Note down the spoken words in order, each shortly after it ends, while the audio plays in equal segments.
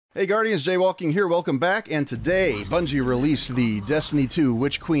Hey Guardians, Jaywalking here, welcome back, and today Bungie released the Destiny 2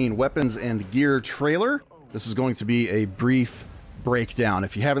 Witch Queen Weapons and Gear trailer. This is going to be a brief breakdown.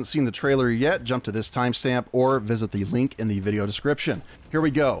 If you haven't seen the trailer yet, jump to this timestamp or visit the link in the video description. Here we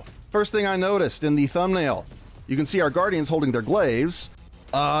go. First thing I noticed in the thumbnail, you can see our Guardians holding their glaives.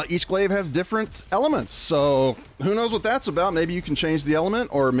 Each glaive has different elements, so who knows what that's about. Maybe you can change the element,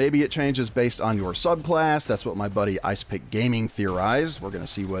 or maybe it changes based on your subclass. That's what my buddy Icepick Gaming theorized. We're going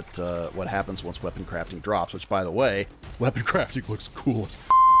to see what happens once weapon crafting drops, which, by the way, weapon crafting looks cool as f***.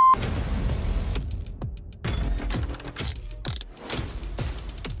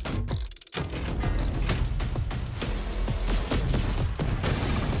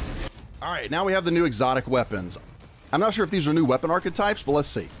 Alright, now we have the new exotic weapons. I'm not sure if these are new weapon archetypes, but let's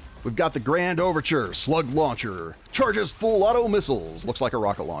see. We've got the Grand Overture, Slug Launcher, charges full auto missiles, looks like a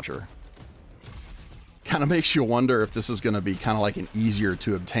rocket launcher. Kind of makes you wonder if this is going to be kind of like an easier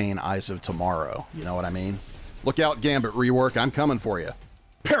to obtain Eyes of Tomorrow, you know what I mean? Look out, Gambit rework, I'm coming for you.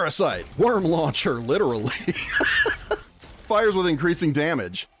 Parasite, Worm Launcher, literally. Fires with increasing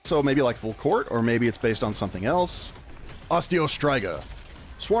damage. So maybe like full court, or maybe it's based on something else. Osteostriga.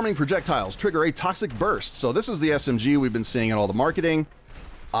 Swarming projectiles trigger a toxic burst. So this is the SMG we've been seeing in all the marketing.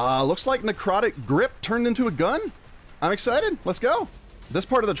 Looks like Necrotic Grip turned into a gun. I'm excited. Let's go. This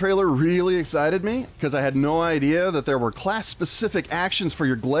part of the trailer really excited me because I had no idea that there were class-specific actions for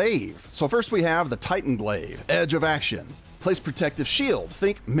your glaive. So first we have the Titan Glaive, Edge of Action. Place protective shield.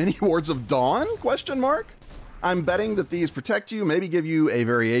 Think Many Wards of Dawn? Question mark. I'm betting that these protect you, maybe give you a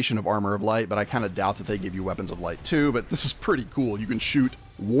variation of Armor of Light, but I kind of doubt that they give you Weapons of Light too, but this is pretty cool. You can shoot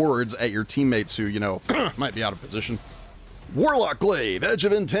wards at your teammates who, you know, might be out of position. Warlock Glaive, Edge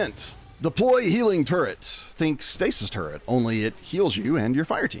of Intent. Deploy Healing Turret. Think Stasis Turret, only it heals you and your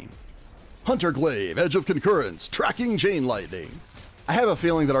fire team. Hunter Glaive, Edge of Concurrence. Tracking Chain Lightning. I have a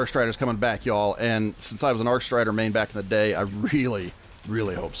feeling that Arcstrider's coming back, y'all, and since I was an Arcstrider main back in the day, I really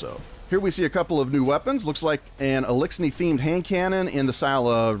hope so. Here we see a couple of new weapons. Looks like an Elixni-themed hand cannon in the style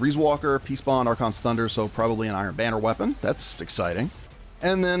of Reeswalker, Peacebond, Archon's Thunder, so probably an Iron Banner weapon. That's exciting.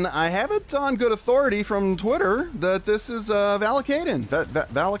 And then I have it on good authority from Twitter that this is Valakadyn.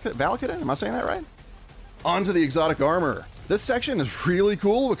 Valakadyn? Am I saying that right? On to the exotic armor. This section is really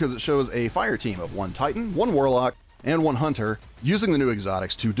cool because it shows a fire team of 1 Titan, 1 Warlock, and 1 Hunter using the new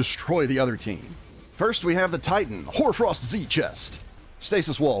exotics to destroy the other team. First we have the Titan, Hoarfrost Z Chest.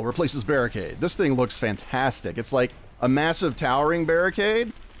 Stasis Wall replaces Barricade. This thing looks fantastic. It's like a massive towering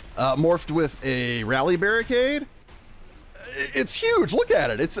barricade morphed with a rally barricade. It's huge. Look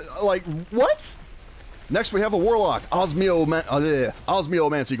at it. It's like, what? Next we have a Warlock,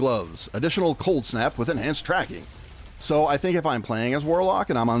 Osmiomancy Gloves. Additional Cold Snap with enhanced tracking. So I think if I'm playing as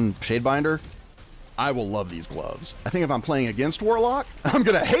Warlock and I'm on Shadebinder, I will love these gloves. I think if I'm playing against Warlock, I'm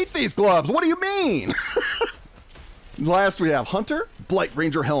gonna hate these gloves. What do you mean? Last we have Hunter, Blight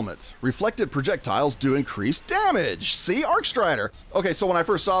Ranger Helmet. Reflected projectiles do increase damage. See, Arcstrider. Okay, so when I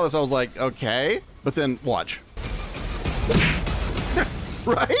first saw this, I was like, okay, but then watch.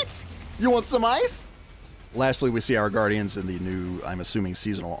 Right? You want some ice? Lastly, we see our Guardians in the new, I'm assuming,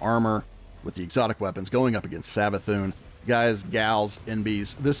 seasonal armor with the exotic weapons going up against Savathun. Guys, gals,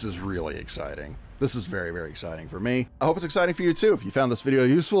 NBs, this is really exciting. This is very exciting for me. I hope it's exciting for you too. If you found this video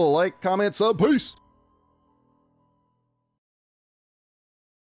useful, like, comment, sub, peace!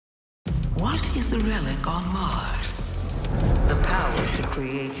 What is the relic on Mars? The power to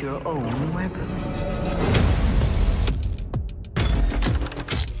create your own weapons.